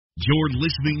You're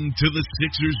listening to the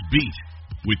Sixers Beat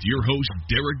with your host,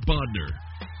 Derek Bodner,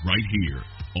 right here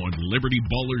on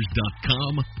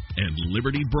LibertyBallers.com and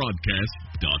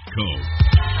LibertyBroadcast.co.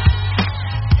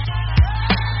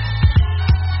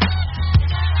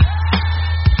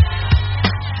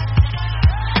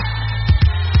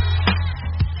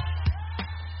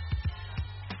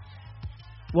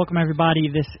 Welcome, everybody.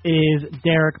 This is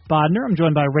Derek Bodner. I'm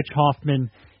joined by Rich Hoffman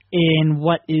in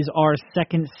what is our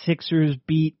second Sixers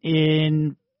Beat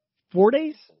in 4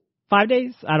 days? 5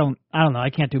 days? I don't know. I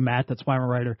can't do math. That's why I'm a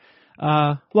writer.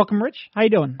 Welcome, Rich. How you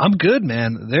doing? I'm good,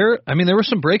 man. There was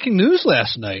some breaking news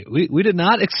last night. We did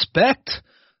not expect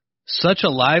such a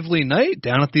lively night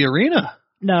down at the arena.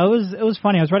 No, it was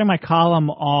funny. I was writing my column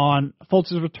on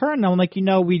Fultz's return, and I'm like,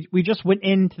 we just went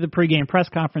into the pregame press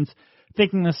conference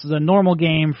thinking this is a normal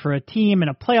game for a team in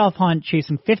a playoff hunt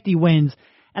chasing 50 wins,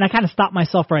 and I kind of stopped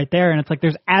myself right there, and it's like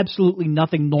there's absolutely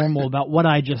nothing normal about what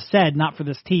I just said, not for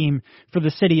this team, for the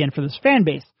city, and for this fan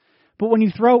base. But when you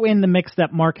throw in the mix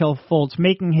that Markelle Fultz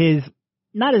making his,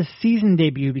 not his season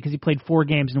debut because he played 4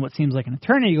 games in what seems like an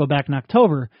eternity ago back in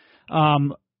October,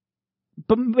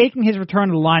 but making his return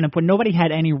to the lineup when nobody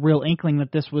had any real inkling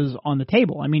that this was on the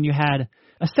table. I mean, you had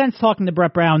a sense talking to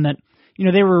Brett Brown that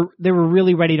they were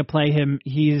really ready to play him.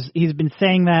 He's been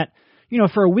saying that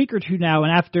for a week or two now,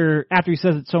 and after he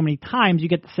says it so many times, you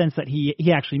get the sense that he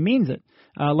actually means it.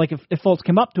 Like if Fultz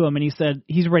came up to him and he said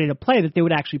he's ready to play, that they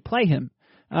would actually play him.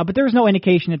 But there was no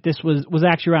indication that this was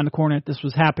actually around the corner, that this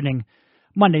was happening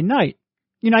Monday night.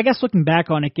 I guess looking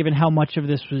back on it, given how much of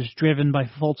this was driven by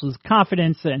Fultz's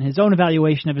confidence and his own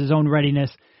evaluation of his own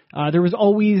readiness, there was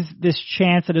always this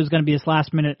chance that it was going to be his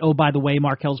last minute, oh, by the way,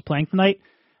 Markelle's playing tonight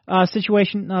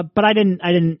situation. But I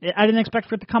didn't expect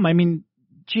for it to come. I mean,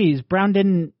 geez, Brown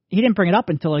didn't bring it up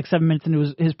until like 7 minutes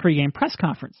into his pregame press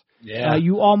conference. Yeah.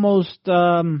 You almost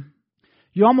don't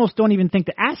even think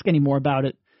to ask anymore about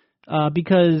it.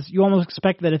 Because you almost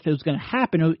expect that if it was going to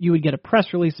happen, you would get a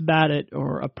press release about it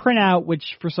or a printout,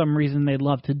 which for some reason they'd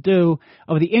love to do,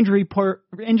 of the injury report,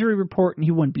 and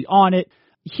he wouldn't be on it.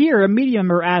 Here, a media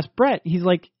member asked Brett, he's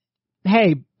like,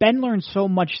 hey, Ben learned so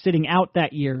much sitting out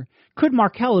that year. Could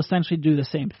Markelle essentially do the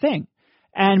same thing?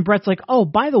 And Brett's like, oh,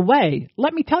 by the way,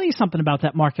 let me tell you something about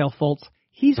that Markelle Fultz.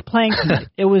 He's playing tonight.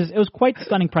 It was quite a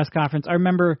stunning press conference. I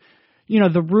remember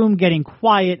the room getting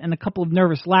quiet and a couple of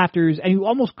nervous laughters, and you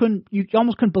almost couldn't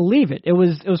believe it. It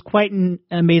was quite an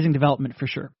amazing development for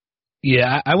sure.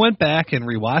 Yeah, I went back and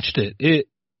rewatched it.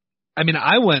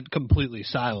 I went completely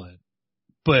silent,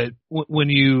 but when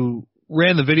you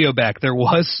ran the video back, there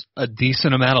was a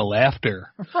decent amount of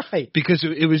laughter. Right. Because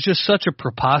it was just such a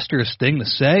preposterous thing to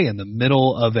say in the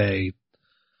middle of a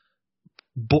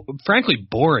frankly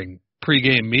boring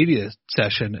pregame media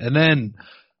session, and then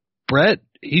Brett,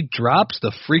 he drops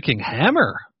the freaking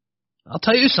hammer. I'll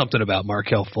tell you something about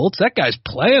Markelle Fultz. That guy's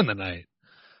playing tonight.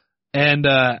 And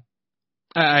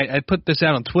I put this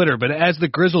out on Twitter, but as the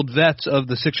grizzled vets of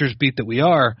the Sixers Beat that we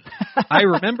are, I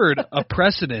remembered a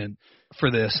precedent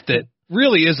for this that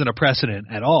really isn't a precedent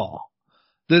at all.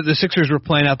 The Sixers were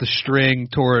playing out the string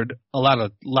toward a lot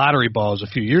of lottery balls a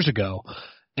few years ago,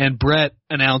 and Brett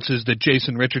announces that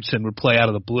Jason Richardson would play out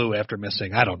of the blue after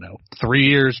missing, 3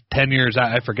 years, 10 years,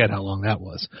 I forget how long that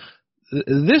was.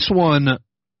 This one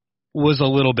was a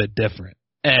little bit different.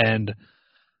 And,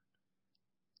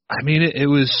 it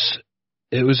was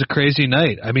a crazy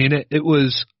night. It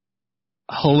was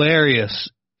hilarious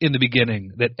in the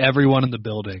beginning that everyone in the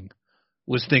building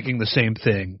was thinking the same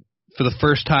thing. For the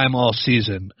first time all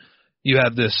season, you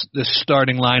have this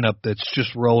starting lineup that's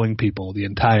just rolling people the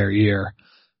entire year.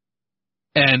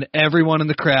 And everyone in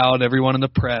the crowd, everyone in the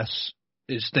press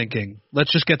is thinking,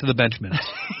 let's just get to the bench minutes.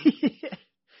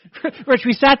 Rich,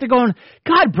 we sat there going,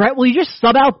 God, Brett, will you just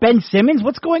sub out Ben Simmons?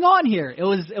 What's going on here? It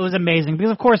was amazing.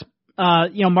 Because, of course,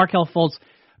 Markelle Fultz,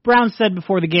 Brown said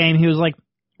before the game, he was like,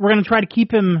 we're going to try to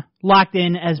keep him locked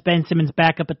in as Ben Simmons'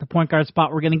 backup at the point guard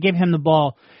spot. We're going to give him the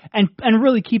ball and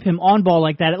really keep him on ball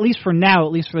like that, at least for now,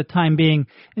 at least for the time being,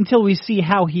 until we see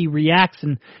how he reacts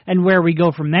and where we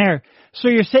go from there. So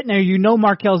you're sitting there,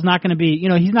 Markelle's not going to be,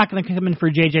 he's not going to come in for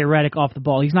J.J. Redick off the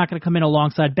ball. He's not going to come in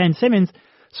alongside Ben Simmons.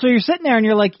 So you're sitting there and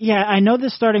you're like, yeah, I know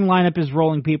this starting lineup is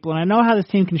rolling people, and I know how this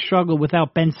team can struggle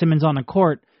without Ben Simmons on the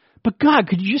court. But, God,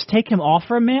 could you just take him off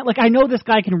for a minute? Like, I know this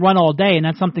guy can run all day, and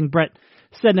that's something Brett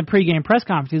said in the pregame press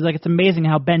conference. He's like, it's amazing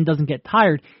how Ben doesn't get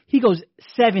tired. He goes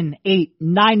 7, 8,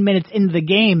 9 minutes into the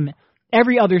game.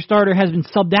 Every other starter has been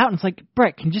subbed out, and it's like,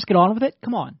 Brett, can you just get on with it?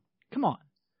 Come on.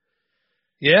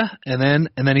 Yeah, and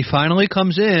then he finally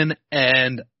comes in,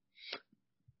 and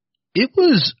it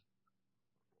was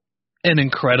an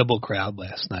incredible crowd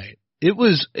last night. It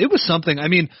was something. I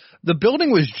mean, the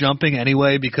building was jumping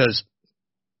anyway because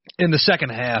in the second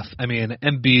half, I mean,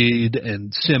 Embiid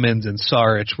and Simmons and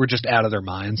Saric were just out of their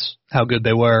minds how good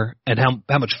they were and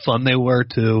how much fun they were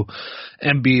to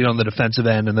Embiid on the defensive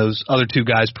end and those other two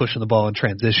guys pushing the ball in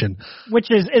transition.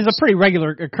 Which is a pretty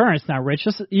regular occurrence now, Rich.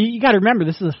 You got to remember,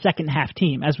 this is a second half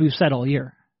team, as we've said all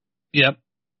year. Yep.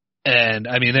 And,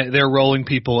 I mean, they're rolling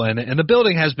people, and the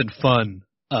building has been fun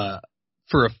the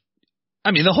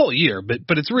whole year,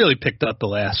 but it's really picked up the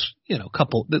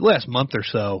last month or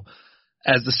so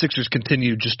as the Sixers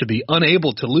continue just to be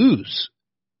unable to lose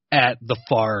at the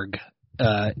Farg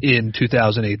in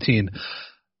 2018.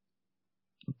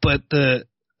 But the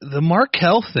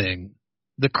Markelle thing,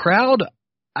 the crowd,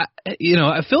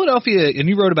 Philadelphia, and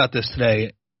you wrote about this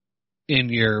today in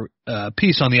your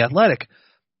piece on The Athletic,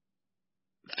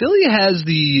 Philly has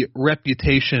the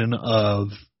reputation of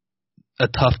a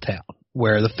tough town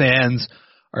where the fans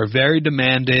are very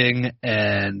demanding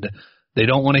and they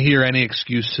don't want to hear any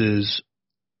excuses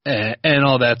and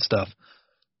all that stuff.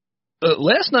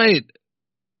 Last night,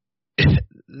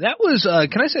 that was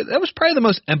probably the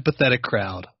most empathetic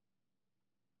crowd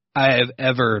I have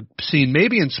ever seen,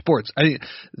 maybe in sports. I mean,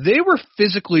 they were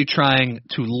physically trying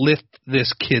to lift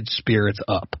this kid's spirits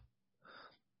up.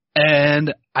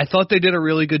 And I thought they did a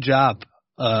really good job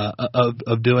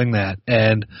of doing that.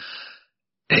 And,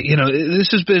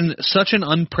 this has been such an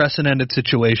unprecedented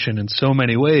situation in so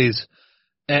many ways.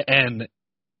 And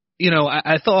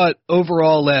I thought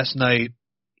overall last night,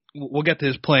 we'll get to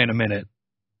his play in a minute,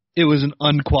 it was an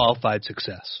unqualified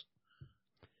success.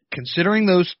 Considering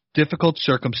those difficult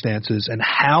circumstances and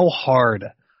how hard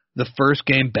the first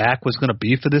game back was going to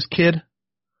be for this kid,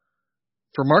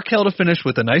 for Markelle to finish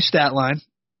with a nice stat line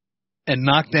and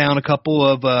knock down a couple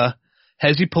of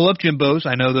hezzy pull-up Jimbos,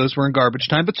 I know those were in garbage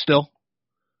time, but still,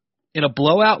 in a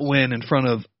blowout win in front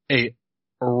of a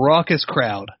raucous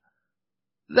crowd,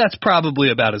 that's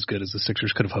probably about as good as the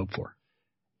Sixers could have hoped for.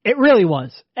 It really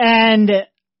was. And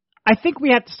I think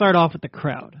we have to start off with the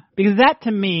crowd. Because that,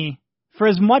 to me, for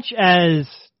as much as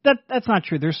that's not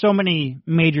true. There's so many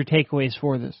major takeaways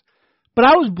for this. But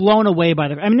I was blown away by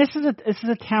this is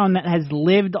a town that has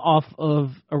lived off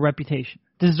of a reputation,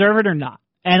 deserve it or not.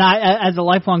 And I, as a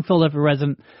lifelong Philadelphia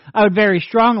resident, I would very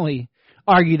strongly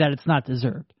argue that it's not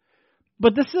deserved.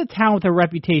 But this is a town with a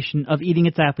reputation of eating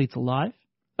its athletes alive,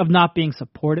 of not being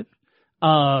supportive,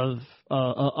 of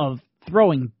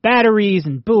throwing batteries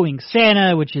and booing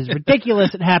Santa, which is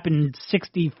ridiculous. It happened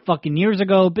 60 fucking years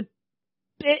ago, but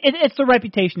it's the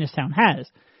reputation this town has.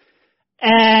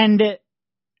 And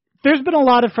there's been a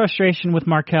lot of frustration with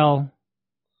Markelle's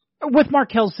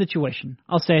situation.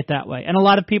 I'll say it that way. And a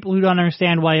lot of people who don't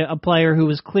understand why a player who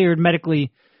was cleared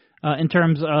medically in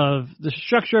terms of the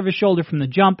structure of his shoulder from the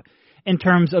jump, in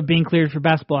terms of being cleared for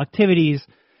basketball activities,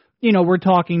 we're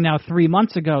talking now 3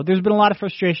 months ago, there's been a lot of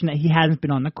frustration that he hasn't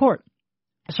been on the court.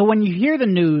 So when you hear the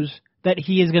news that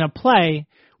he is going to play,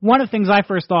 one of the things I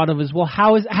first thought of is, well,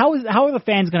 how are the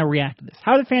fans going to react to this?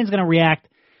 How are the fans going to react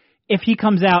if he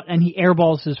comes out and he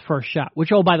airballs his first shot?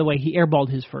 Which, oh, by the way, he airballed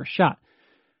his first shot.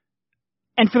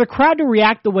 And for the crowd to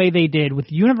react the way they did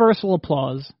with universal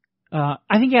applause, I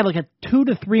think he had like a 2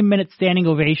 to 3 minute standing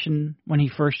ovation when he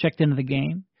first checked into the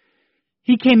game.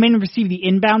 He came in and received the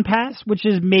inbound pass, which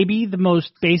is maybe the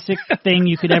most basic thing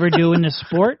you could ever do in this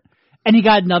sport, and he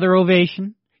got another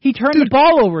ovation. He turned the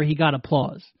ball over, he got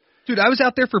applause. Dude, I was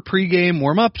out there for pregame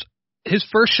warm-ups. His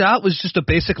first shot was just a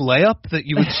basic layup that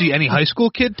you would see any high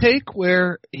school kid take,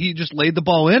 where he just laid the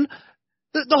ball in.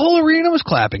 The whole arena was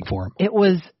clapping for him. It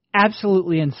was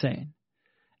absolutely insane.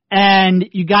 And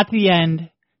you got to the end,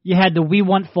 you had the "We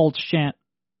Want Fultz" chant.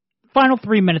 Final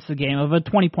 3 minutes of the game, of a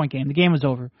 20-point game. The game was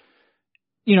over.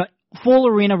 Full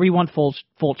arena "We Want Fultz"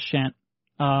 chant.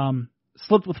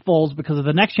 Slipped with Foles because of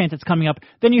the next chant that's coming up.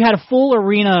 Then you had a full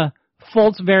arena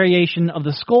Fultz variation of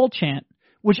the Skol chant,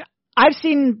 which I've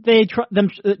seen the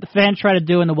fans try to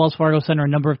do in the Wells Fargo Center a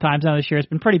number of times now this year. It's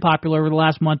been pretty popular over the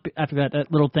last month after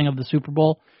that little thing of the Super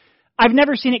Bowl. I've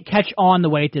never seen it catch on the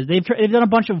way it did. They've done a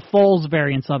bunch of Foles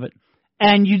variants of it,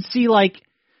 and you'd see like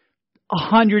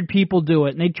 100 people do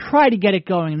it, and they try to get it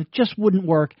going, and it just wouldn't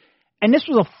work. And this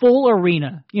was a full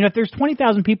arena. If there's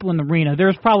 20,000 people in the arena,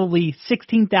 there's probably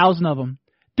 16,000 of them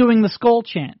doing the Skol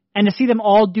chant. And to see them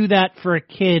all do that for a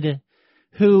kid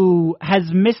who has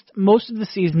missed most of the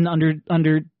season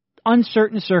under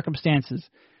uncertain circumstances,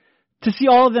 to see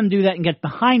all of them do that and get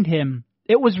behind him,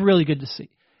 it was really good to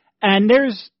see. And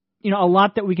there's a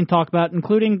lot that we can talk about,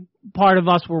 including part of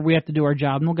us where we have to do our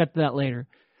job, and we'll get to that later.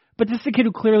 But this is a kid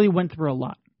who clearly went through a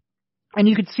lot. And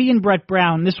you could see in Brett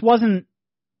Brown, this wasn't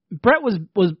Brett was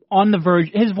on the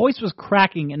verge. His voice was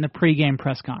cracking in the pregame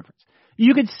press conference.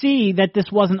 You could see that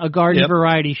this wasn't a garden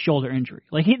variety shoulder injury.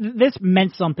 Like this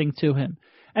meant something to him.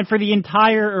 And for the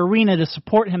entire arena to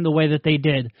support him the way that they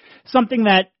did, something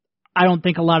that I don't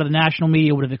think a lot of the national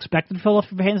media would have expected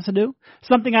Philadelphia fans to do,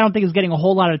 something I don't think is getting a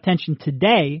whole lot of attention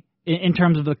today in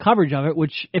terms of the coverage of it,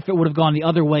 which if it would have gone the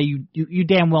other way, you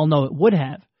damn well know it would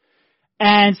have.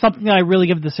 And something that I really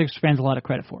give the Sixers fans a lot of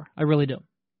credit for. I really do.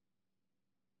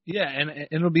 Yeah, and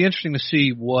it'll be interesting to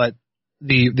see what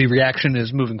the reaction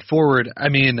is moving forward. I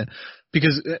mean,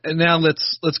 because now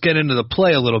let's get into the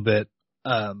play a little bit.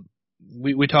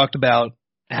 We talked about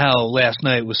how last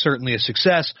night was certainly a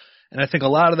success, and I think a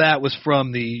lot of that was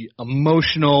from the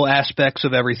emotional aspects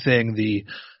of everything, the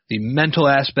mental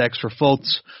aspects for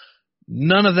Fultz.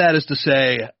 None of that is to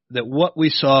say that what we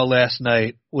saw last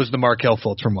night was the Markelle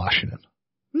Fultz from Washington.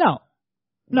 No,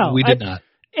 we did not.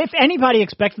 If anybody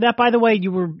expected that, by the way,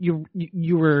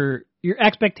 your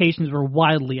expectations were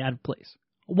wildly out of place.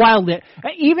 Wildly,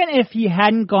 even if he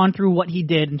hadn't gone through what he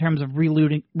did in terms of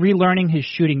relearning his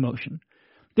shooting motion,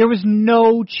 there was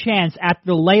no chance after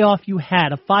the layoff you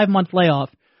had, a 5-month layoff,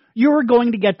 you were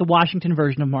going to get the Washington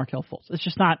version of Markelle Fultz. It's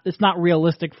just not. It's not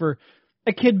realistic for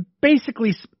a kid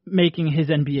basically making his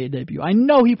NBA debut. I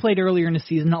know he played earlier in the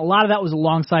season. A lot of that was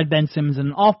alongside Ben Simmons in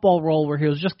an off-ball role where he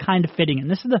was just kind of fitting in.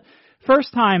 This is the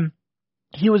first time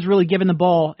he was really given the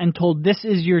ball and told, this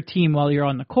is your team while you're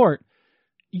on the court.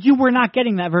 You were not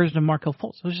getting that version of Markelle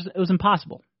Fultz. It was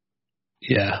impossible.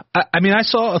 Yeah. I mean, I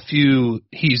saw a few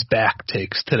he's back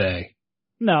takes today.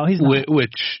 No, he's not.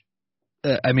 Which,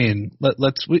 I mean,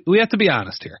 we have to be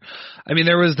honest here. I mean,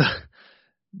 there was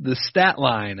the stat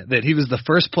line that he was the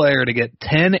first player to get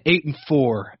 10, 8, and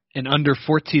 4 in under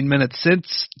 14 minutes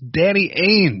since Danny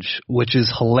Ainge, which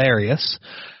is hilarious.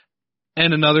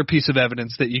 And another piece of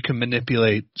evidence that you can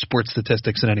manipulate sports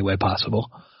statistics in any way possible.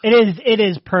 It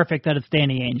is perfect that it's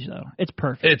Danny Ainge, though. It's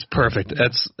perfect. It's perfect.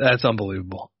 That's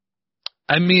unbelievable.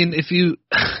 I mean, if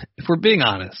we're being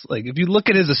honest, like if you look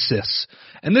at his assists,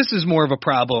 and this is more of a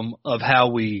problem of how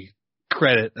we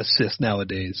credit assists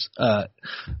nowadays.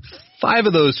 5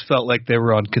 of those felt like they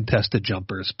were on contested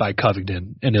jumpers by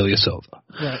Covington and Ilyasova.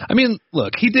 Right. I mean,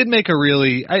 look, he did make a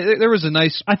really. There was a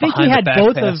nice. I think he had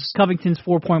both pass. Of Covington's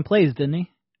 4-point plays, didn't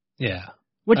he? Yeah.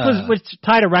 Which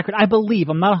tied a record, I believe.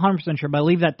 I'm not 100% sure, but I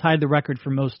believe that tied the record for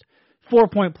most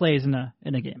 4-point plays in a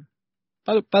game.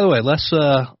 By the way,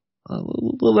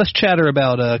 less chatter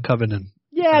about Covington.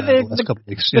 Yeah,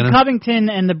 the Covington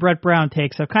and the Brett Brown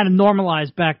takes have kind of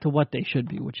normalized back to what they should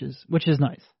be, which is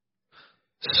nice.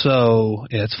 So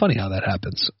yeah, it's funny how that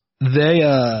happens.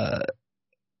 I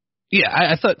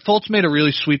thought Fultz made a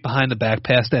really sweet behind the back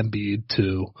pass to Embiid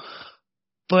too.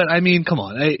 But I mean, come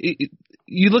on,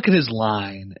 you look at his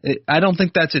line. I don't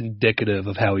think that's indicative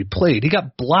of how he played. He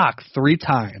got blocked 3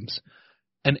 times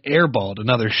and airballed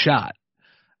another shot.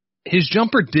 His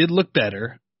jumper did look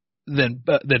better than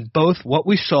both what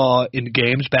we saw in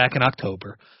games back in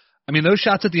October. I mean, those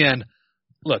shots at the end,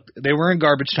 look, they were in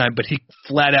garbage time, but he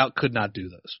flat out could not do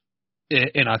those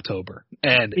in October.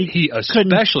 And he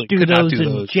especially could not do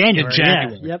those in January. Yeah,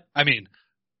 yep. I mean,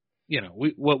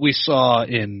 what we saw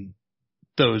in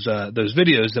those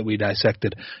videos that we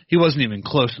dissected, he wasn't even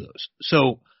close to those.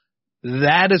 So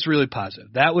that is really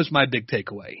positive. That was my big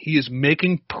takeaway. He is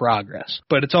making progress,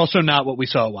 but it's also not what we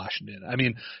saw at Washington. I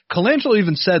mean, Colangelo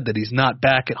even said that he's not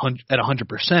back at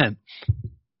 100%,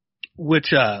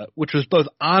 which was both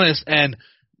honest and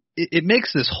it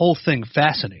makes this whole thing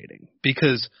fascinating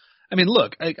because, I mean,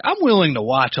 look, I'm willing to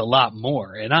watch a lot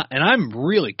more, and I'm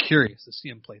really curious to see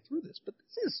him play through this, but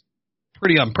this is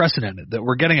pretty unprecedented that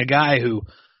we're getting a guy who,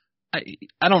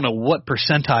 I don't know what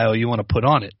percentile you want to put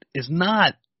on it, is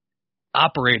not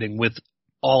operating with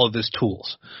all of his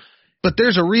tools. But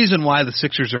there's a reason why the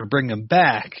Sixers are bringing him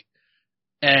back,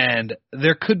 and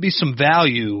there could be some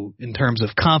value in terms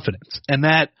of confidence. And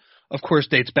that, of course,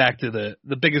 dates back to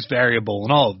the biggest variable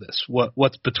in all of this,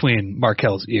 what's between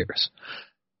Markelle's ears.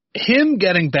 Him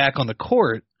getting back on the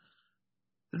court,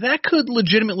 that could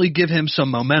legitimately give him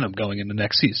some momentum going into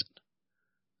next season.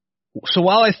 So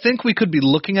while I think we could be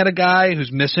looking at a guy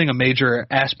who's missing a major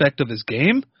aspect of his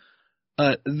game,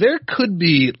 there could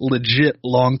be legit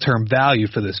long-term value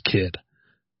for this kid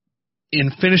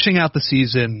in finishing out the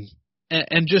season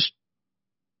and just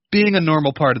being a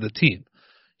normal part of the team.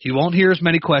 He won't hear as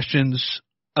many questions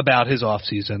about his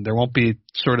offseason. There won't be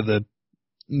sort of the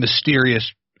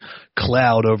mysterious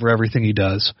cloud over everything he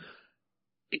does.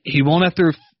 He won't have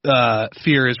to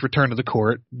fear his return to the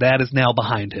court. That is now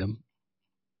behind him.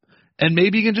 And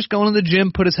maybe he can just go into the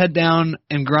gym, put his head down,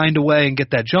 and grind away and get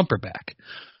that jumper back.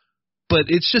 But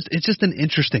it's just an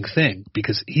interesting thing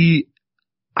because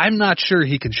I'm not sure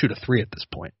he can shoot a three at this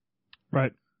point.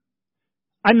 Right.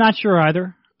 I'm not sure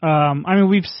either. I mean,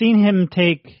 we've seen him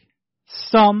take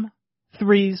some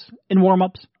threes in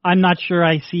warm-ups. I'm not sure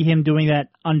I see him doing that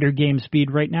under game speed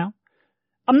right now.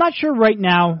 I'm not sure right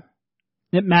now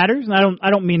it matters, and I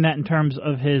don't mean that in terms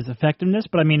of his effectiveness,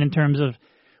 but I mean in terms of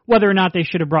whether or not they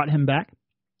should have brought him back.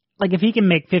 Like, if he can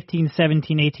make 15,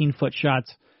 17, 18-foot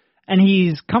shots, and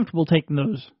he's comfortable taking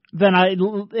those, then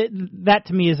that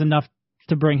to me is enough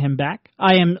to bring him back.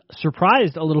 I am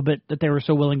surprised a little bit that they were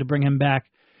so willing to bring him back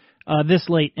this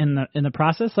late in the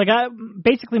process. Like,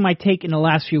 basically my take in the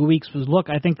last few weeks was, look,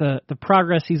 I think the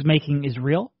progress he's making is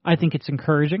real. I think it's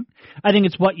encouraging. I think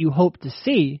it's what you hope to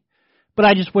see, but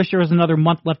I just wish there was another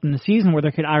month left in the season where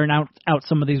they could iron out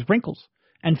some of these wrinkles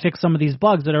and fix some of these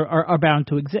bugs that are bound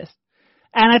to exist.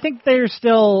 And I think they're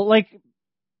still, like,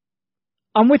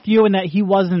 I'm with you in that he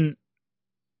wasn't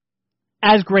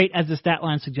as great as the stat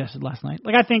line suggested last night.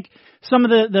 Like, I think some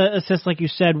of the assists, like you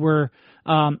said, were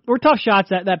tough shots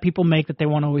that people make that they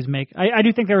won't always make. I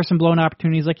do think there were some blown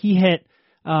opportunities. Like, he hit,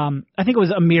 I think it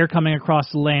was Amir coming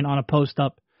across the lane on a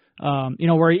post-up,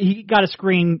 where he got a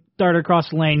screen, darted across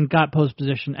the lane, got post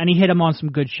position, and he hit him on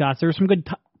some good shots. There were some good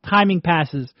timing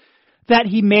passes that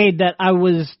he made that I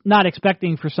was not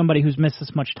expecting for somebody who's missed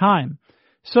this much time.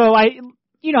 So I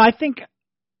think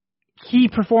he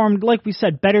performed, like we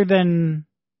said, better than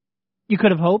you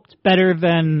could have hoped, better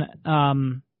than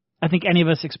I think any of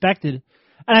us expected.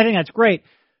 And I think that's great.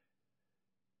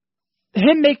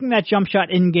 Him making that jump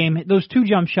shot in-game, those two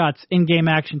jump shots in-game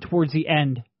action towards the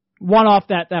end, one off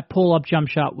that pull-up jump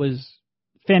shot was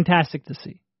fantastic to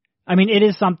see. I mean, it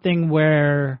is something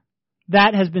where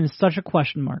that has been such a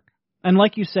question mark. And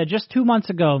like you said, just 2 months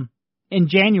ago, in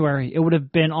January, it would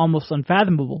have been almost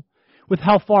unfathomable with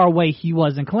how far away he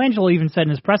was. And Colangelo even said in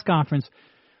his press conference,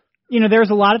 there was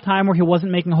a lot of time where he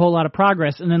wasn't making a whole lot of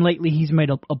progress, and then lately he's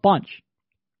made a bunch.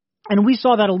 And we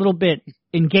saw that a little bit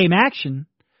in game action,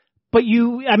 but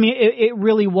it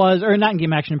really was, or not in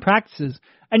game action, in practices,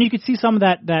 and you could see some of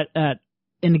that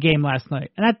in the game last night.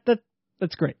 And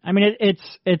that's great. I mean,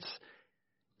 it's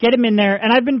get him in there,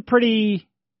 and I've been pretty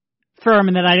firm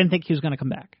in that I didn't think he was going to come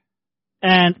back.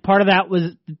 And part of that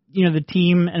was, the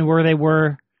team and where they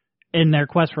were in their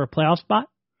quest for a playoff spot.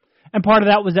 And part of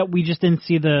that was that we just didn't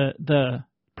see the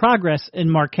progress in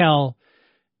Markelle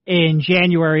in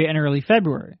January and early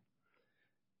February.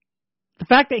 The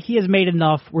fact that he has made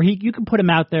enough where you can put him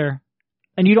out there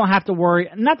and you don't have to worry,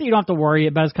 not that you don't have to worry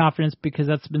about his confidence because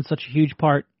that's been such a huge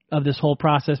part of this whole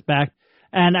process back.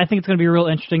 And I think it's going to be real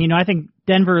interesting. I think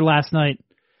Denver last night,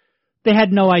 they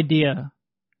had no idea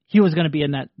he was going to be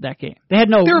in that game. They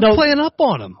were playing up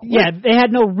on him. Yeah, they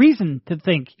had no reason to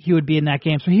think he would be in that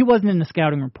game, so he wasn't in the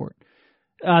scouting report.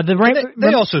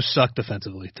 They also suck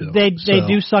defensively, too. They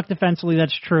do suck defensively,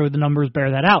 that's true. The numbers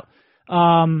bear that out.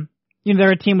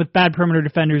 They're a team with bad perimeter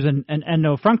defenders and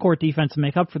no front court defense to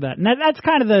make up for that. And that's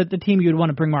kind of the team you would want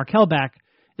to bring Markelle back,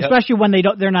 especially when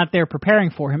they're not there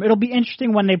preparing for him. It'll be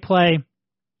interesting when they play.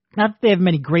 Not that they have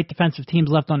many great defensive teams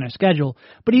left on their schedule,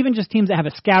 but even just teams that have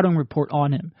a scouting report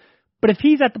on him. But if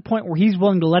he's at the point where he's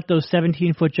willing to let those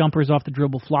 17-foot jumpers off the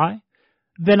dribble fly,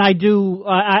 then I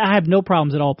have no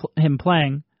problems at all him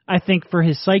playing. I think for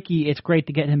his psyche, it's great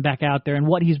to get him back out there, and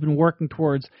what he's been working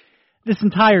towards this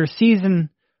entire season,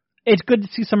 it's good to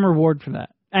see some reward for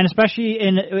that. And especially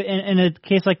in a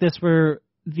case like this where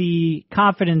the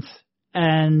confidence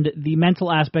and the mental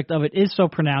aspect of it is so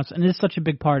pronounced and is such a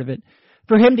big part of it.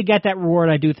 For him to get that reward,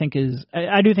 I do think is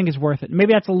worth it.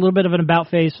 Maybe that's a little bit of an about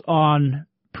face on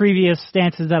previous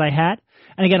stances that I had.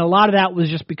 And again, a lot of that was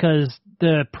just because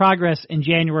the progress in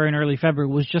January and early February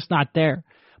was just not there.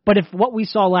 But if what we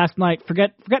saw last night,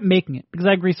 forget making it, because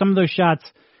I agree some of those shots,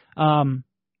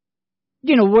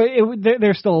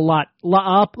 there's still a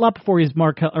lot before he's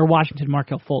Washington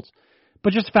Markelle Fultz.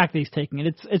 But just the fact that he's taking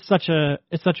it, it's such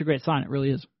a great sign. It really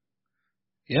is.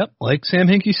 Yep, like Sam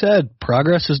Hinkie said,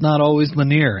 progress is not always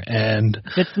linear, and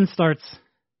fits and starts.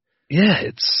 Yeah,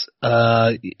 it's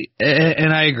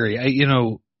and I agree.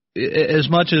 As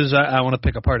much as I want to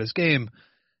pick apart his game,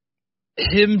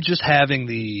 him just having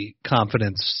the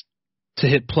confidence to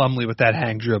hit Plumlee with that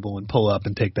hang dribble and pull up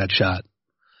and take that shot,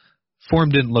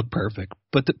 form didn't look perfect,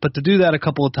 but to do that a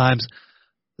couple of times,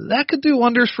 that could do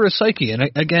wonders for his psyche.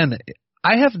 And again,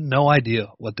 I have no idea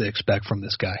what to expect from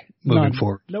this guy moving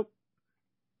forward. Nope.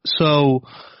 So,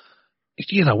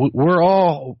 we're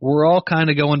all kind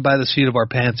of going by the seat of our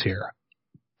pants here,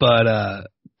 but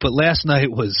last night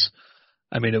was,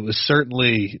 it was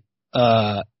certainly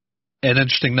an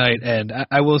interesting night, and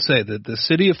I will say that the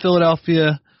city of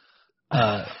Philadelphia,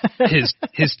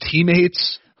 His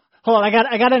teammates. Hold on,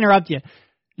 I got to interrupt you.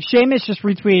 Seamus just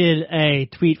retweeted a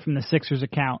tweet from the Sixers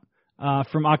account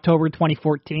from October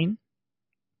 2014.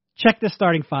 Check the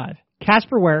starting five: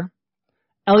 Casper Ware,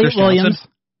 Elliot Williams,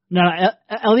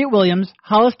 Elliot Williams,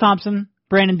 Hollis Thompson,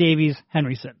 Brandon Davies,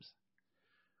 Henry Sims.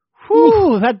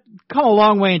 Whew, that come a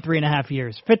long way in 3.5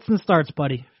 years. Fits and starts,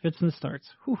 buddy. Fits and starts.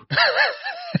 Whew.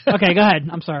 Okay, go ahead.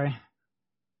 I'm sorry.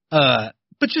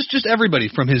 But just everybody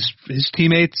from his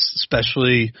teammates,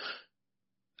 especially.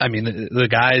 I mean, the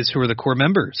guys who are the core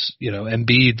members.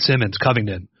 Embiid, Simmons,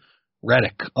 Covington,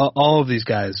 Redick. All of these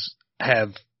guys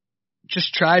have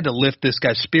just tried to lift this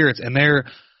guy's spirits, and they're,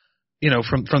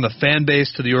 from the fan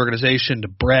base to the organization to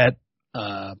Brett,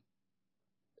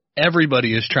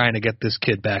 everybody is trying to get this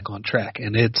kid back on track,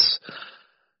 and it's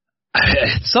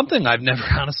something I've never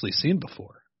honestly seen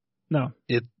before. No.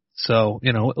 So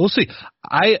we'll see.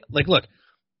 I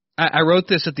wrote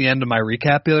this at the end of my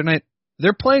recap the other night.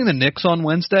 They're playing the Knicks on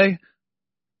Wednesday,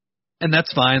 and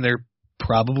that's fine. They're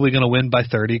probably going to win by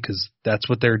 30 because that's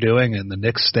what they're doing, and the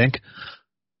Knicks stink.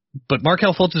 But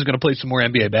Markelle Fultz is going to play some more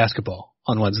NBA basketball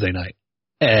on Wednesday night,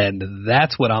 and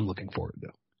that's what I'm looking forward to.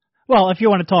 Well, if you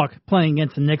want to talk playing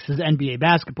against the Knicks is NBA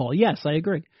basketball, yes, I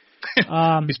agree.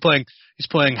 He's playing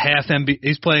half NBA.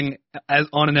 He's playing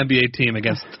on an NBA team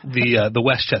against the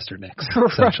Westchester Knicks.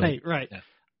 Right. Yeah.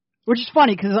 Which is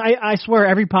funny because I swear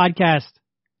every podcast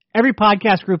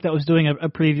group that was doing a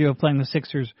preview of playing the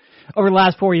Sixers over the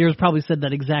last 4 years probably said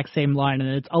that exact same line,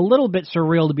 and it's a little bit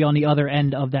surreal to be on the other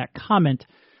end of that comment.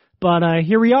 But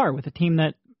here we are with a team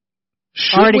that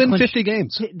should win 50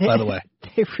 games, by the way.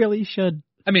 They really should.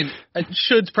 I mean,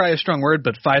 should's probably a strong word,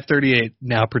 but 538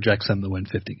 now projects them to win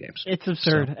 50 games. It's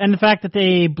absurd. So. And the fact that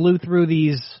they blew through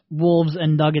these Wolves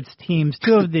and Nuggets teams,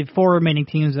 two of the four remaining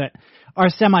teams that are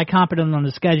semi-competent on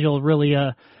the schedule,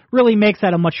 really makes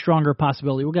that a much stronger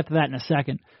possibility. We'll get to that in a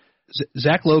second.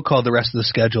 Zach Lowe called the rest of the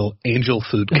schedule Angel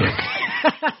Food Cake,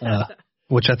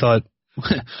 which I thought,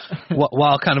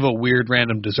 while kind of a weird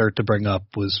random dessert to bring up,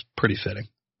 was pretty fitting.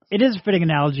 It is a fitting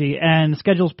analogy, and the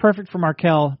schedule is perfect for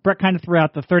Markelle. Brett kind of threw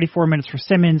out the 34 minutes for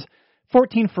Simmons,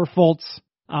 14 for Fultz.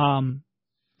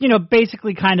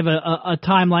 Basically kind of a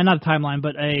timeline, not a timeline,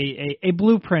 but a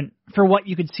blueprint for what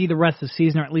you could see the rest of the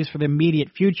season, or at least for the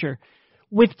immediate future.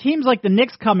 With teams like the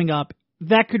Knicks coming up,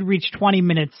 that could reach 20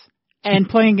 minutes, and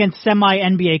playing against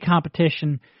semi-NBA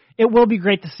competition, it will be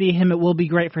great to see him. It will be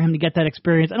great for him to get that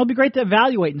experience, and it'll be great to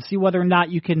evaluate and see whether or not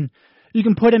you can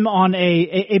put him on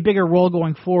a bigger role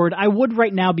going forward. I would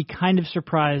right now be kind of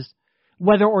surprised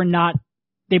whether or not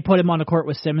they put him on the court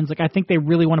with Simmons. I think they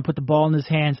really want to put the ball in his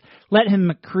hands, let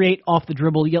him create off the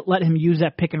dribble, let him use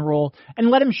that pick and roll, and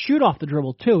let him shoot off the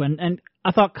dribble too. And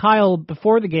I thought Kyle,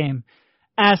 before the game,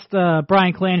 asked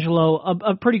Brian Colangelo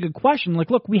a pretty good question.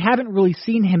 Look, we haven't really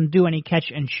seen him do any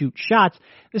catch and shoot shots.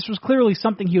 This was clearly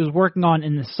something he was working on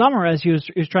in the summer as he was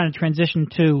trying to transition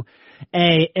to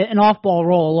an off-ball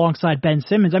role alongside Ben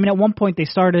Simmons. I mean, at one point they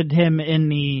started him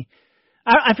in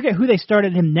I forget who they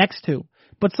started him next to,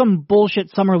 but some bullshit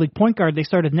summer league point guard they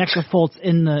started next to Fultz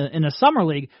in the summer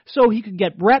league so he could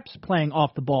get reps playing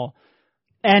off the ball.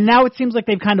 And now it seems like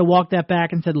they've kind of walked that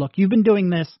back and said, look, you've been doing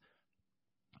this,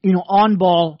 on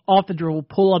ball, off the dribble,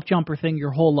 pull up jumper thing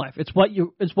your whole life. It's what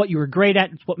you were great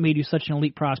at. It's what made you such an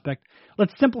elite prospect.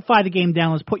 Let's simplify the game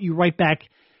down. Let's put you right back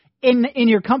in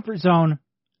your comfort zone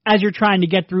as you're trying to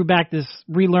get through back this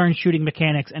relearn shooting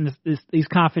mechanics and these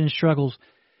confidence struggles.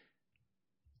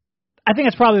 I think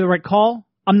that's probably the right call.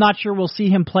 I'm not sure we'll see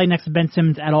him play next to Ben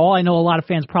Simmons at all. I know a lot of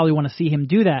fans probably want to see him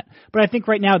do that, but I think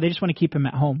right now they just want to keep him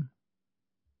at home.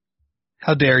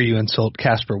 How dare you insult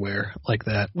Casper Ware like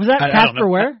that? Was that Casper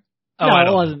Ware? No,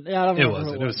 it wasn't. Yeah, I don't it remember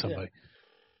wasn't. who It was somebody.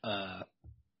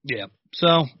 Yeah. So,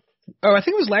 I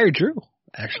think it was Larry Drew,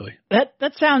 actually.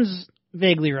 That sounds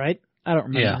vaguely right. I don't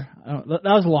remember. Yeah. That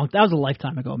was a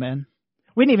lifetime ago, man.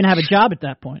 We didn't even have a job at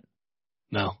that point.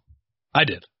 No. I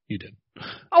did. You did.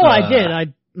 Oh, I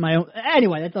did.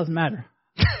 Anyway, that doesn't matter.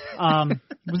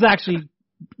 Was actually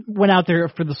went out there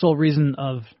for the sole reason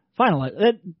of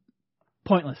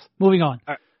pointless. Moving on.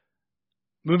 All right.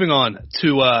 Moving on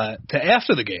to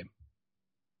after the game.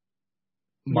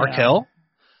 Markelle,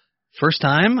 first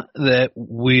time that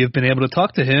we have been able to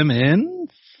talk to him in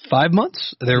 5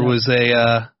 months. There was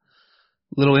a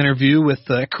little interview with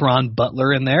Caron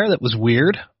Butler in there that was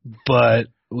weird, but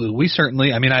we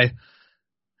certainly, I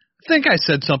think I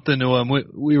said something to him.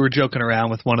 We were joking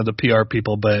around with one of the PR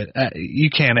people, but you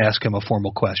can't ask him a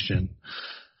formal question.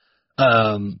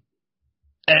 And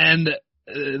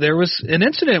there was an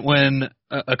incident when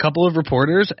a couple of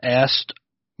reporters asked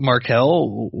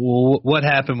Markelle, what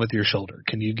happened with your shoulder?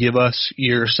 Can you give us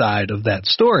your side of that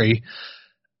story?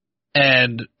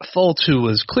 And Fultz, who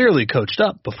was clearly coached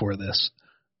up before this,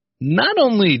 not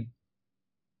only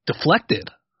deflected,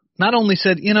 not only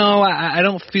said, I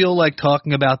don't feel like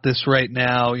talking about this right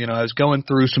now. I was going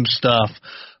through some stuff,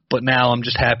 but now I'm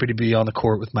just happy to be on the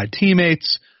court with my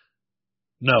teammates.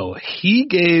 No, he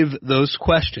gave those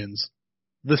questions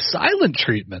the silent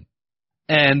treatment.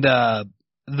 And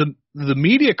the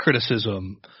media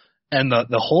criticism and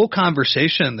the whole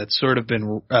conversation that's sort of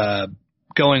been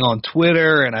going on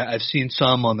Twitter, and I've seen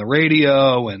some on the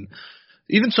radio and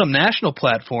even some national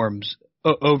platforms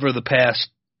over the past,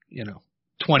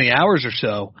 20 hours or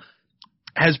so,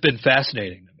 has been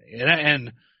fascinating to me.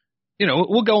 And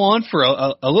we'll go on for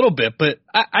a little bit, but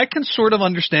I can sort of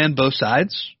understand both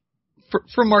sides.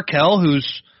 For Markelle,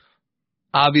 who's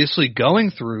obviously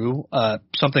going through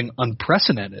something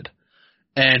unprecedented,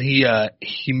 and he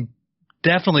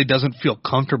definitely doesn't feel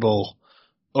comfortable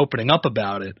opening up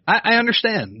about it. I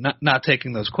understand not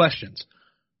taking those questions,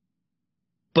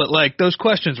 but those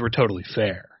questions were totally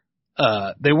fair.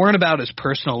 They weren't about his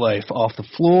personal life off the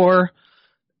floor.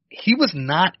 He was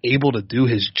not able to do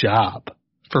his job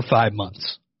for 5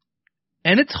 months,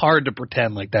 and it's hard to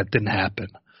pretend like that didn't happen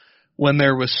when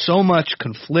there was so much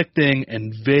conflicting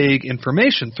and vague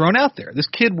information thrown out there. This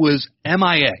kid was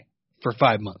MIA for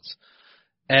 5 months.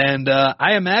 And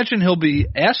I imagine he'll be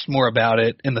asked more about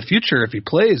it in the future if he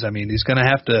plays. I mean, he's going to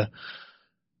have to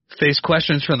face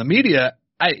questions from the media.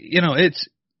 It's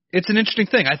an interesting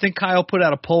thing. I think Kyle put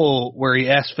out a poll where he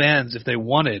asked fans if they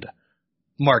wanted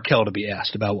Markelle to be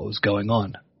asked about what was going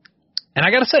on. And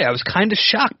I got to say, I was kind of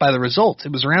shocked by the results.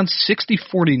 It was around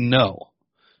 60-40 no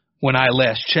when I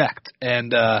last checked.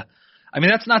 And,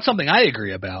 that's not something I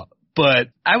agree about. But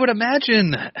I would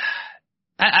imagine,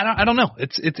 I don't know.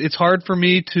 It's hard for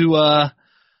me to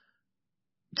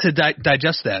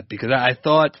digest that, because I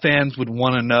thought fans would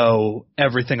want to know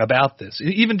everything about this,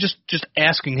 even just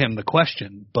asking him the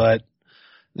question. But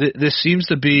this seems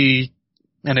to be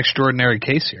an extraordinary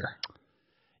case here.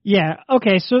 Yeah.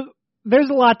 Okay. So there's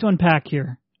a lot to unpack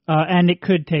here, and it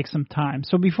could take some time.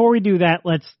 So before we do that,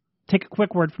 let's take a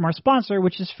quick word from our sponsor,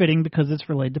 which is fitting because it's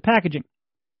related to packaging.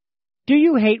 Do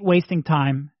you hate wasting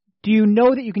time? Do you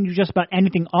know that you can do just about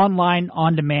anything online,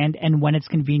 on demand, and when it's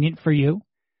convenient for you?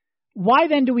 Why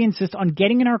then do we insist on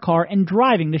getting in our car and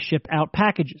driving to ship out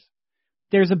packages?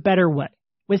 There's a better way.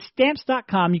 With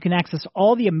Stamps.com, you can access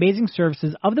all the amazing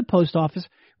services of the post office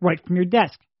right from your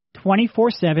desk,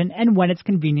 24/7, and when it's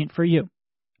convenient for you.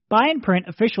 Buy and print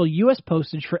official U.S.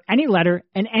 postage for any letter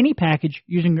and any package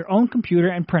using your own computer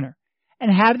and printer,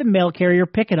 and have the mail carrier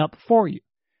pick it up for you.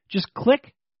 Just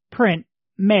click, print,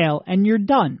 mail, and you're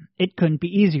done. It couldn't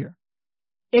be easier.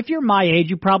 If you're my age,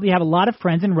 you probably have a lot of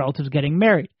friends and relatives getting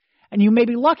married, and you may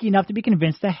be lucky enough to be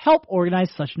convinced to help organize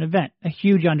such an event, a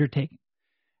huge undertaking.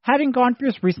 Having gone through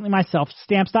this recently myself,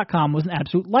 Stamps.com was an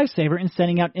absolute lifesaver in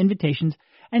sending out invitations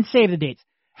and save the dates,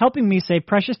 helping me save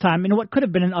precious time in what could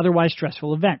have been an otherwise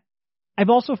stressful event. I've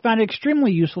also found it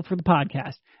extremely useful for the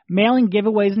podcast, mailing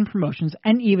giveaways and promotions,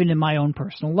 and even in my own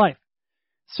personal life.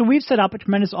 So we've set up a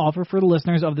tremendous offer for the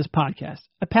listeners of this podcast,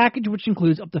 a package which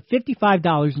includes up to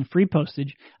 $55 in free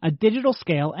postage, a digital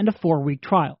scale, and a 4-week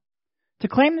trial. To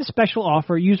claim this special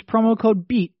offer, use promo code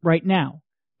BEAT right now.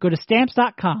 Go to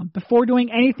Stamps.com before doing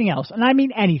anything else, and I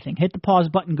mean anything. Hit the pause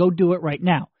button, go do it right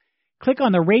now. Click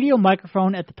on the radio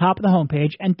microphone at the top of the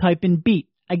homepage and type in BEAT.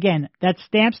 Again, that's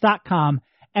Stamps.com.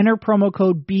 Enter promo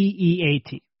code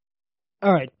BEAT.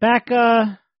 All right, back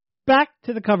to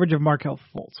the coverage of Markelle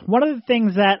Fultz. One of the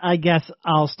things that I guess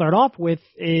I'll start off with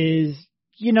is,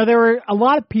 there were a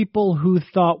lot of people who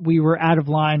thought we were out of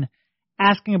line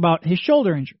asking about his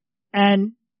shoulder injury.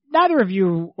 And neither of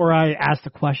you or I asked the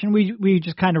question. We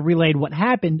just kind of relayed what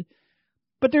happened.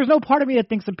 But there's no part of me that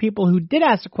thinks the people who did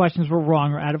ask the questions were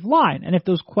wrong or out of line. And if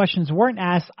those questions weren't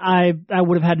asked, I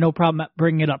would have had no problem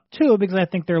bringing it up too, because I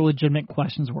think they're legitimate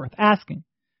questions worth asking.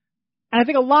 And I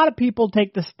think a lot of people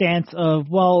take the stance of,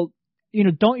 well,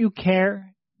 don't you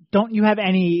care? Don't you have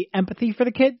any empathy for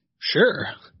the kid? Sure.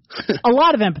 A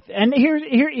lot of empathy. And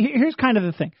here's kind of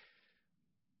the thing.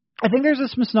 I think there's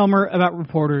this misnomer about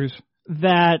reporters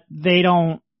that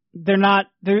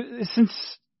since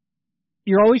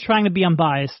you're always trying to be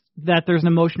unbiased, that there's an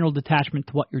emotional detachment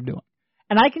to what you're doing.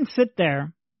 And I can sit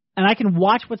there and I can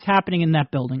watch what's happening in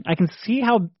that building. I can see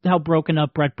how broken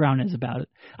up Brett Brown is about it.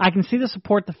 I can see the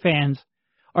support the fans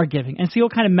are giving and see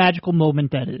what kind of magical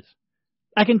moment that is.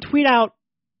 I can tweet out,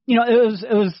 it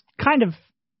was kind of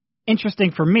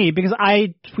interesting for me because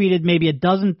I tweeted maybe a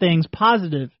dozen things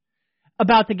positive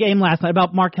about the game last night,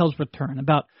 about Markel's return,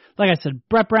 about, like I said,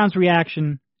 Brett Brown's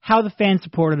reaction, how the fans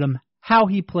supported him, how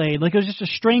he played. Like, it was just a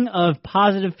string of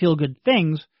positive, feel-good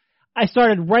things. I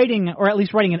started writing, or at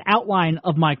least writing an outline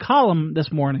of my column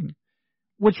this morning,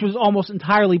 which was almost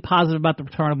entirely positive about the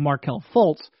return of Markel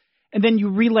Fultz. And then you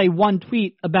relay one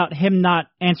tweet about him not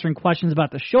answering questions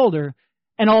about the shoulder,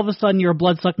 and all of a sudden you're a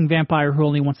blood-sucking vampire who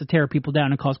only wants to tear people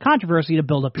down and cause controversy to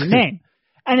build up your name.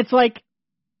 And it's like,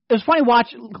 it was funny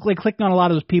clicking on a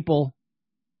lot of those people.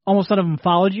 Almost none of them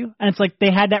followed you. And it's like they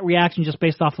had that reaction just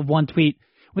based off of one tweet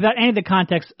without any of the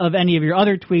context of any of your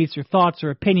other tweets or thoughts or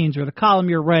opinions or the column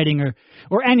you're writing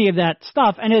or any of that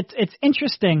stuff. And it's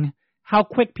interesting how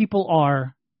quick people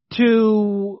are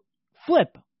to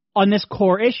flip on this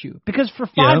core issue. Because for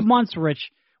 5 months,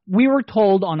 Rich, we were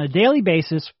told on a daily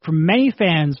basis from many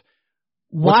fans,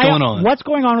 what's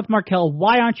going on with Markel?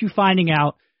 Why aren't you finding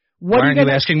out? Why aren't you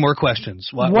asking more questions?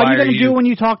 What are you going to do when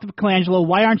you talk to Colangelo?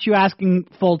 Why aren't you asking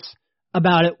Fultz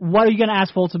about it? What are you going to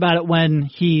ask Fultz about it when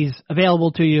he's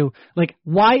available to you? Like,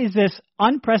 why is this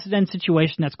unprecedented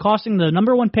situation that's costing the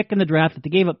number one pick in the draft that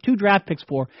they gave up 2 draft picks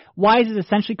for? Why is it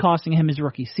essentially costing him his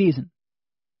rookie season?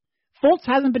 Fultz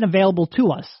hasn't been available to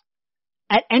us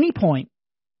at any point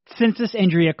since this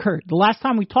injury occurred. The last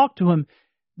time we talked to him,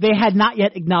 they had not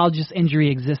yet acknowledged this injury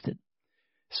existed.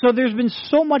 So there's been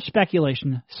so much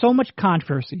speculation, so much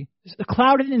controversy,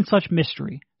 clouded in such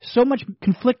mystery, so much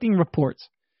conflicting reports,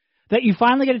 that you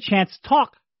finally get a chance to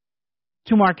talk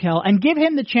to Markel and give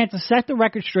him the chance to set the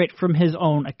record straight from his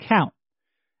own account.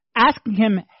 Asking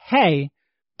him, hey,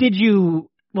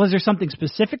 was there something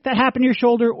specific that happened to your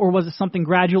shoulder, or was it something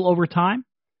gradual over time?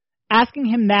 Asking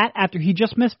him that after he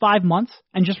just missed 5 months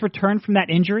and just returned from that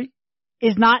injury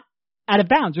is not out of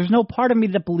bounds. There's no part of me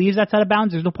that believes that's out of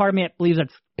bounds. There's no part of me that believes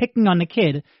that's picking on the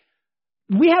kid.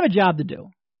 We have a job to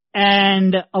do.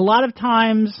 And a lot of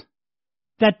times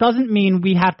that doesn't mean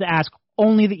we have to ask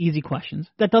only the easy questions.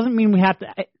 That doesn't mean we have to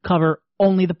cover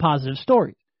only the positive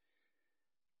stories.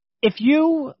 If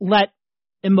you let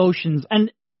emotions,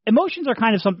 and emotions are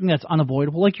kind of something that's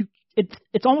unavoidable. Like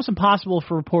it's almost impossible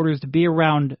for reporters to be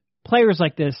around players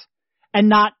like this and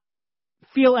not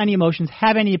feel any emotions,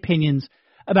 have any opinions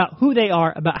about who they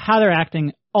are, about how they're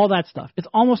acting, all that stuff. It's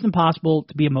almost impossible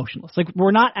to be emotionless. Like,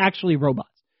 we're not actually robots.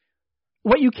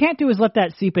 What you can't do is let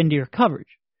that seep into your coverage.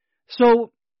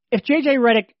 So if J.J.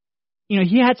 Redick,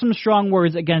 he had some strong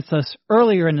words against us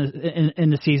earlier in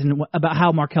the season about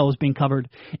how Markel was being covered.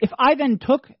 If I then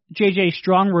took J.J.'s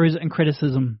strong words and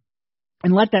criticism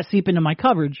and let that seep into my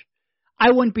coverage,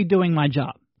 I wouldn't be doing my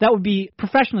job. That would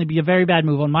professionally be a very bad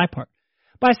move on my part.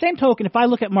 By the same token, if I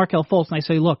look at Markel Fultz and I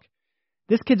say, look,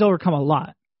 this kid's overcome a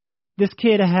lot. This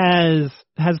kid has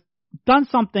done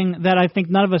something that I think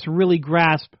none of us really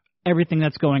grasp everything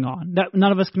that's going on, that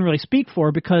none of us can really speak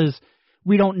for because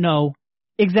we don't know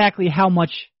exactly how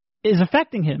much is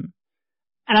affecting him.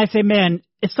 And I say, man,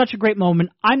 it's such a great moment.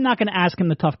 I'm not going to ask him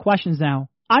the tough questions now.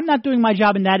 I'm not doing my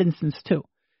job in that instance too.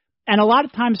 And a lot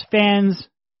of times fans,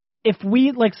 if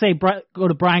we, go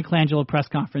to Brian Colangelo press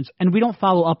conference and we don't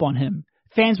follow up on him,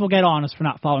 fans will get on us for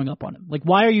not following up on him. Like,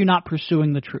 why are you not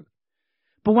pursuing the truth?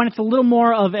 But when it's a little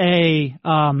more of a,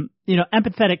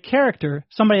 empathetic character,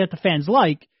 somebody that the fans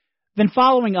like, then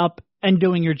following up and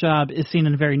doing your job is seen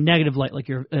in a very negative light, like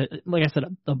you're, like I said,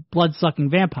 a blood-sucking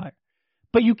vampire.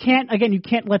 But you can't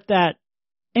let that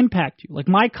impact you. Like,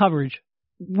 my coverage,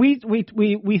 we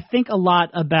think a lot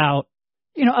about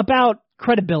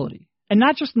credibility, and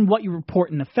not just in what you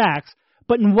report in the facts,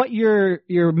 but in what your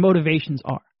motivations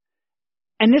are.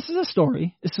 And this is a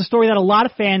story. It's a story that a lot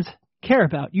of fans care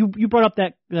about. You brought up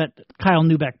that Kyle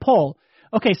Neubeck poll.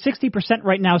 Okay, 60%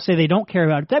 right now say they don't care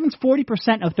about it. That means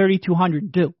 40% of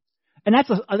 3,200 do. And that's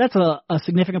a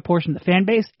significant portion of the fan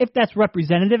base, if that's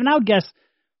representative. And I would guess,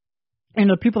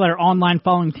 people that are online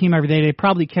following the team every day, they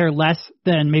probably care less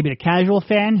than maybe the casual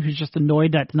fan who's just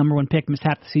annoyed that the number one pick missed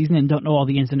half the season and don't know all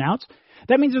the ins and outs.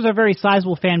 That means there's a very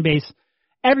sizable fan base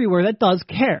everywhere that does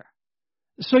care.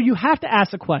 So you have to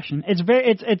ask a question. It's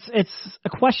a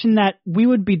question that we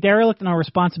would be derelict in our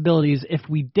responsibilities if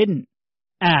we didn't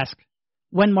ask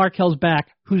when Markel's back,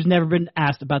 who's never been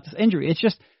asked about this injury.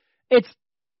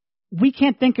 We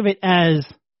can't think of it as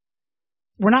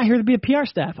we're not here to be a PR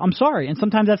staff. I'm sorry. And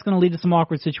sometimes that's going to lead to some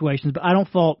awkward situations, but I don't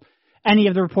fault any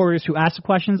of the reporters who asked the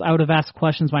questions. I would have asked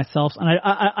questions myself, and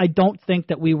I don't think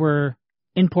that we were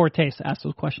in poor taste to ask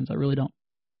those questions. I really don't.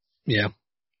 Yeah.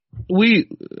 We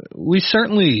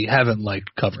certainly haven't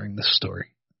liked covering this story.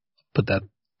 Put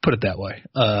it that way.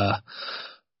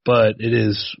 But it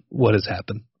is what has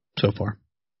happened so far.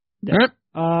 Yeah.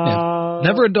 Yeah.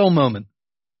 Never a dull moment.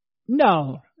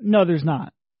 No, there's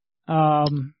not.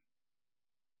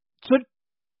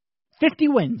 50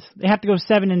 wins. They have to go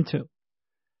 7-2.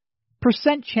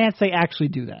 Percent chance they actually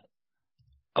do that.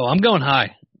 Oh, I'm going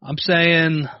high. I'm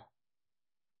saying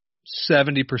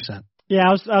 70%. Yeah,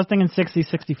 I was thinking 60,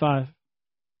 65.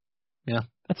 Yeah.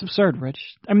 That's absurd, Rich.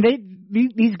 I mean,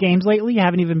 these games lately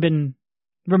haven't even been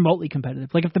remotely competitive.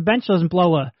 Like, if the bench doesn't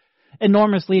blow a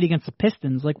enormous lead against the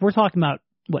Pistons, like, we're talking about,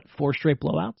 4 straight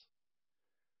blowouts?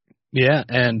 Yeah,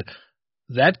 and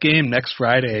that game next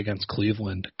Friday against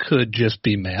Cleveland could just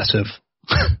be massive.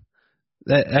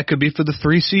 that could be for the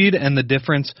 3 seed, and the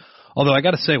difference, although I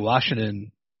got to say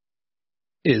Washington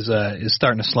is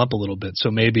starting to slump a little bit,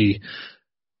 so maybe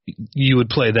you would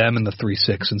play them in the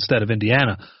 3-6 instead of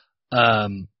Indiana.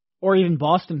 Or even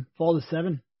Boston, fall to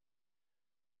 7.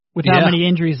 With how many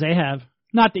injuries they have.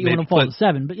 Not that you want to fall to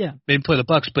 7, but yeah. Maybe play the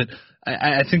Bucks, but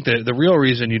I think the real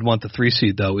reason you'd want the 3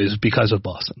 seed, though, is because of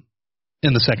Boston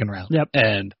in the second round. Yep.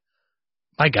 And,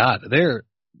 my God,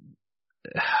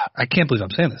 I can't believe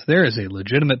I'm saying this. There is a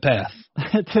legitimate path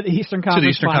to the Eastern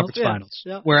Conference Finals,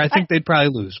 where I think they'd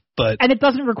probably lose. And it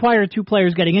doesn't require 2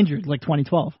 players getting injured like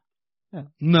 2012. Yeah.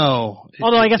 No.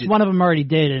 Although I guess one of them already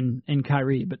did in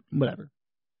Kyrie, but whatever.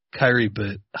 Kyrie,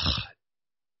 but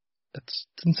it's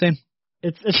insane.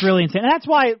 It's really insane. And that's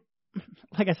why,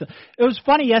 like I said, it was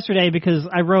funny yesterday because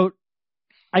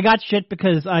I got shit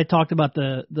because I talked about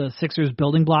the Sixers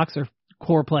building blocks, their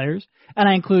core players, and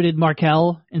I included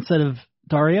Markelle instead of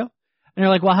Dario. And they're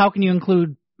like, well, how can you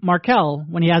include Markelle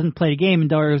when he hasn't played a game and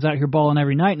Dario's out here balling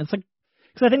every night? And it's like,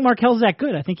 because I think Markelle's that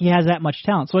good. I think he has that much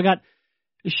talent. So I got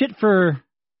shit for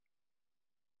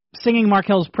singing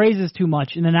Markelle's praises too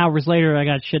much, and then hours later I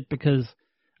got shit because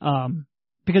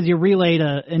you relayed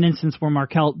an instance where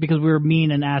Markelle, because we were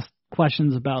mean and asked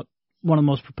questions about one of the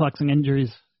most perplexing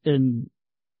injuries in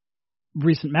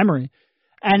recent memory.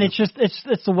 And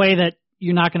it's the way that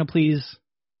you're not going to please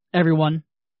everyone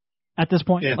at this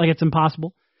point. Yeah. Like, it's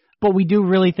impossible. But we do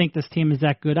really think this team is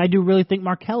that good. I do really think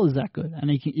Markelle is that good,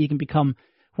 and he can become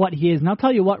what he is. And I'll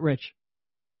tell you what, Rich.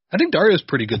 I think Dario's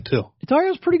pretty good, too.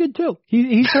 Dario's pretty good, too.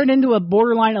 He's turned into a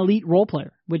borderline elite role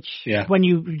player, which when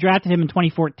you drafted him in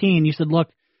 2014, you said, look,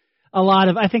 a lot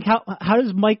of, I think, how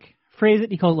does Mike phrase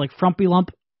it? He calls it like frumpy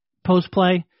lump post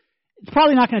play. It's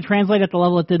probably not going to translate at the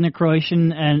level it did in the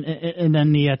Croatian and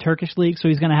then the Turkish league, so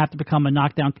he's going to have to become a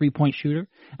knockdown 3-point shooter.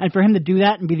 And for him to do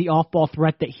that and be the off-ball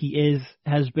threat that he is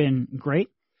has been great.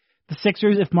 The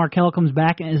Sixers, if Markelle comes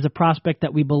back and is the prospect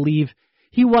that we believe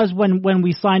he was when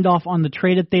we signed off on the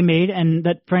trade that they made, and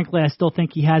that, frankly, I still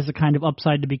think he has the kind of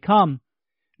upside to become,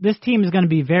 this team is going to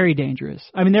be very dangerous.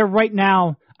 I mean, they're right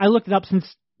now, I looked it up, since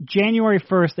January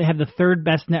 1st, they have the 3rd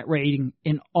best net rating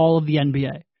in all of the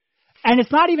NBA. And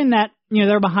it's not even that,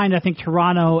 they're behind, I think,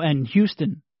 Toronto and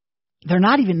Houston. They're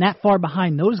not even that far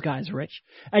behind those guys, Rich.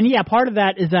 And yeah, part of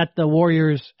that is that the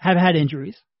Warriors have had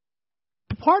injuries.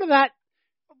 But part of that,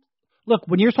 look,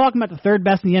 when you're talking about the 3rd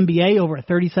best in the NBA over a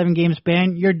 37-game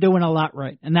span, you're doing a lot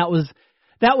right. And that was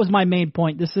my main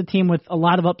point. This is a team with a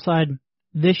lot of upside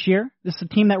this year. This is a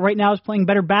team that right now is playing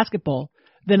better basketball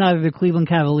than either the Cleveland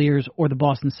Cavaliers or the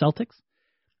Boston Celtics.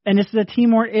 And this is a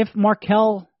team where if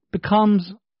Markelle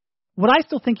becomes what I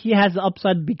still think he has the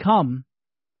upside to become,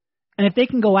 and if they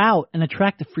can go out and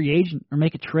attract a free agent or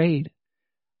make a trade,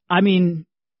 I mean,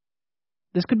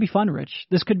 this could be fun, Rich.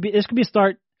 This could be a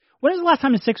start. When was the last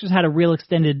time the Sixers had a real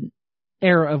extended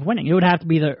era of winning? It would have to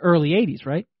be the early 80s,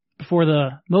 right? Before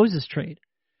the Moses trade.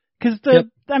 Because the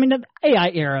AI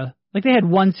era, like, they had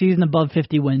one season above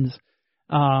 50 wins.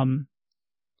 That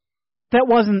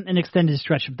wasn't an extended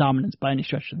stretch of dominance by any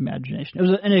stretch of the imagination. It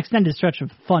was an extended stretch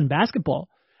of fun basketball.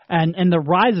 And the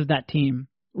rise of that team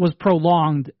was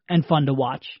prolonged and fun to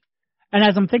watch. And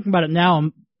as I'm thinking about it now,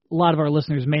 a lot of our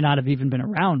listeners may not have even been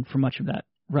around for much of that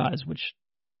rise, which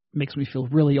makes me feel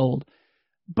really old.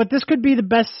 But this could be the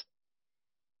best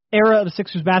era of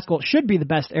Sixers basketball. It should be the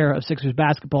best era of Sixers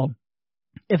basketball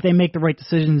if they make the right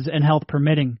decisions and health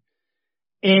permitting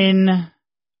in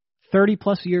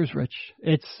 30-plus years, Rich.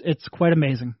 It's quite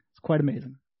amazing. It's quite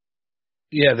amazing.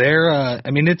 Yeah,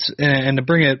 it's, and to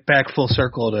bring it back full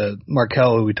circle to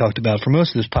Markelle, who we talked about for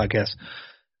most of this podcast,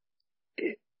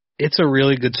 it's a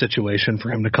really good situation for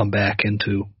him to come back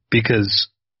into, because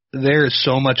there is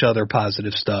so much other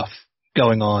positive stuff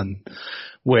going on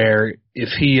where if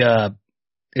he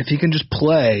can just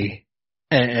play,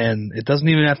 and it doesn't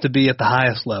even have to be at the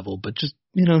highest level, but just,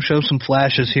 show some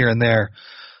flashes here and there,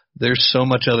 there's so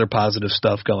much other positive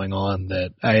stuff going on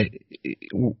that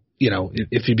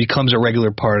if he becomes a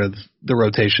regular part of the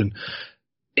rotation,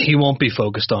 he won't be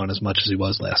focused on as much as he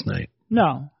was last night.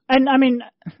 No. And, I mean,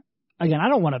 again, I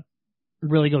don't want to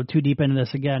really go too deep into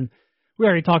this again. We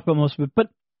already talked about most of it. But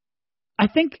I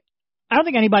think I don't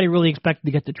think anybody really expected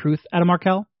to get the truth out of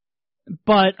Markelle,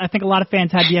 but I think a lot of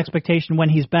fans had the expectation when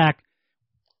he's back,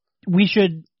 we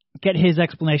should get his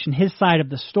explanation, his side of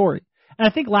the story. And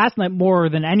I think last night, more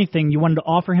than anything, you wanted to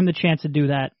offer him the chance to do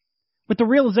that with the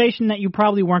realization that you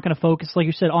probably weren't going to focus, like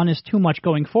you said, on this too much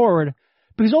going forward.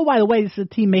 Because, oh, by the way, this is a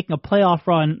team making a playoff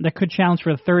run that could challenge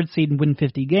for the third seed and win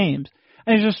 50 games.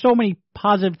 And there's just so many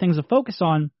positive things to focus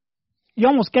on. You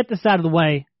almost get this out of the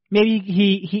way. Maybe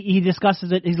he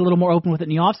discusses it. He's a little more open with it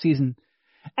in the offseason.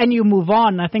 And you move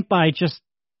on. And I think by just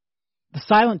the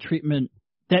silent treatment,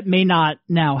 that may not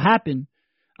now happen,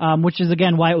 which is,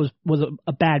 again, why it was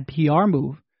a bad PR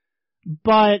move.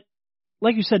 But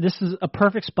like you said, this is a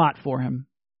perfect spot for him.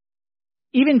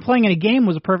 Even playing in a game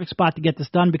was a perfect spot to get this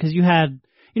done because you had,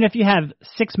 if you have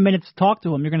 6 minutes to talk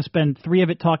to him, you're going to spend 3 of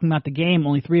it talking about the game,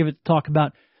 only 3 of it to talk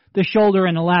about the shoulder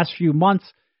in the last few months.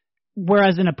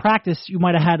 Whereas in a practice, you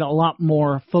might have had a lot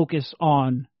more focus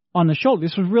on the shoulder.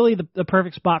 This was really the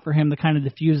perfect spot for him to kind of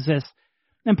diffuse this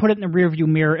and put it in the rearview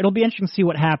mirror. It'll be interesting to see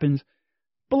what happens.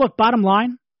 But look, bottom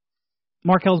line,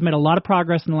 Markelle's made a lot of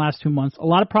progress in the last 2 months, a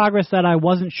lot of progress that I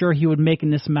wasn't sure he would make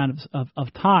in this amount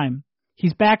of time.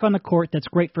 He's back on the court. That's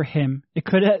great for him. It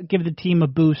could give the team a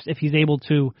boost if he's able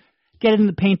to get in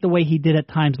the paint the way he did at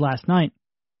times last night.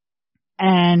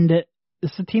 And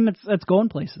it's a team that's going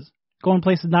places. Going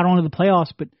places not only the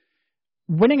playoffs, but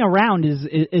winning a round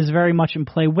is very much in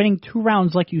play. Winning 2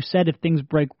 rounds, like you said, if things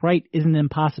break right, isn't an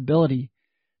impossibility.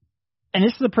 And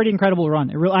this is a pretty incredible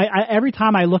run. Every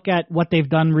time I look at what they've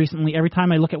done recently, every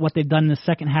time I look at what they've done in the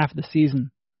second half of the season,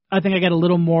 I think I get a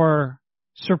little more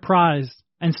surprised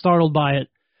and startled by it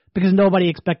because nobody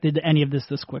expected any of this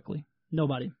quickly.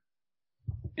 Nobody.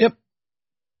 Yep.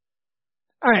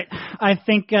 All right. I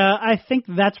think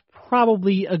that's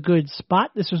probably a good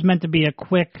spot. This was meant to be a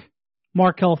quick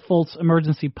Markelle Fultz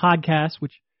emergency podcast,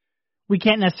 which we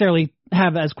can't necessarily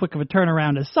have as quick of a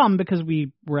turnaround as some because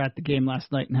we were at the game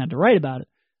last night and had to write about it.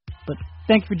 But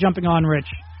thank you for jumping on, Rich.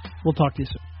 We'll talk to you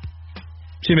soon.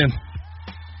 See you, man.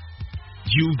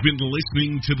 You've been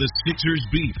listening to the Sixers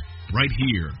Beat right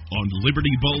here on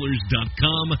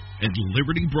LibertyBallers.com and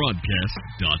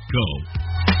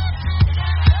LibertyBroadcast.co.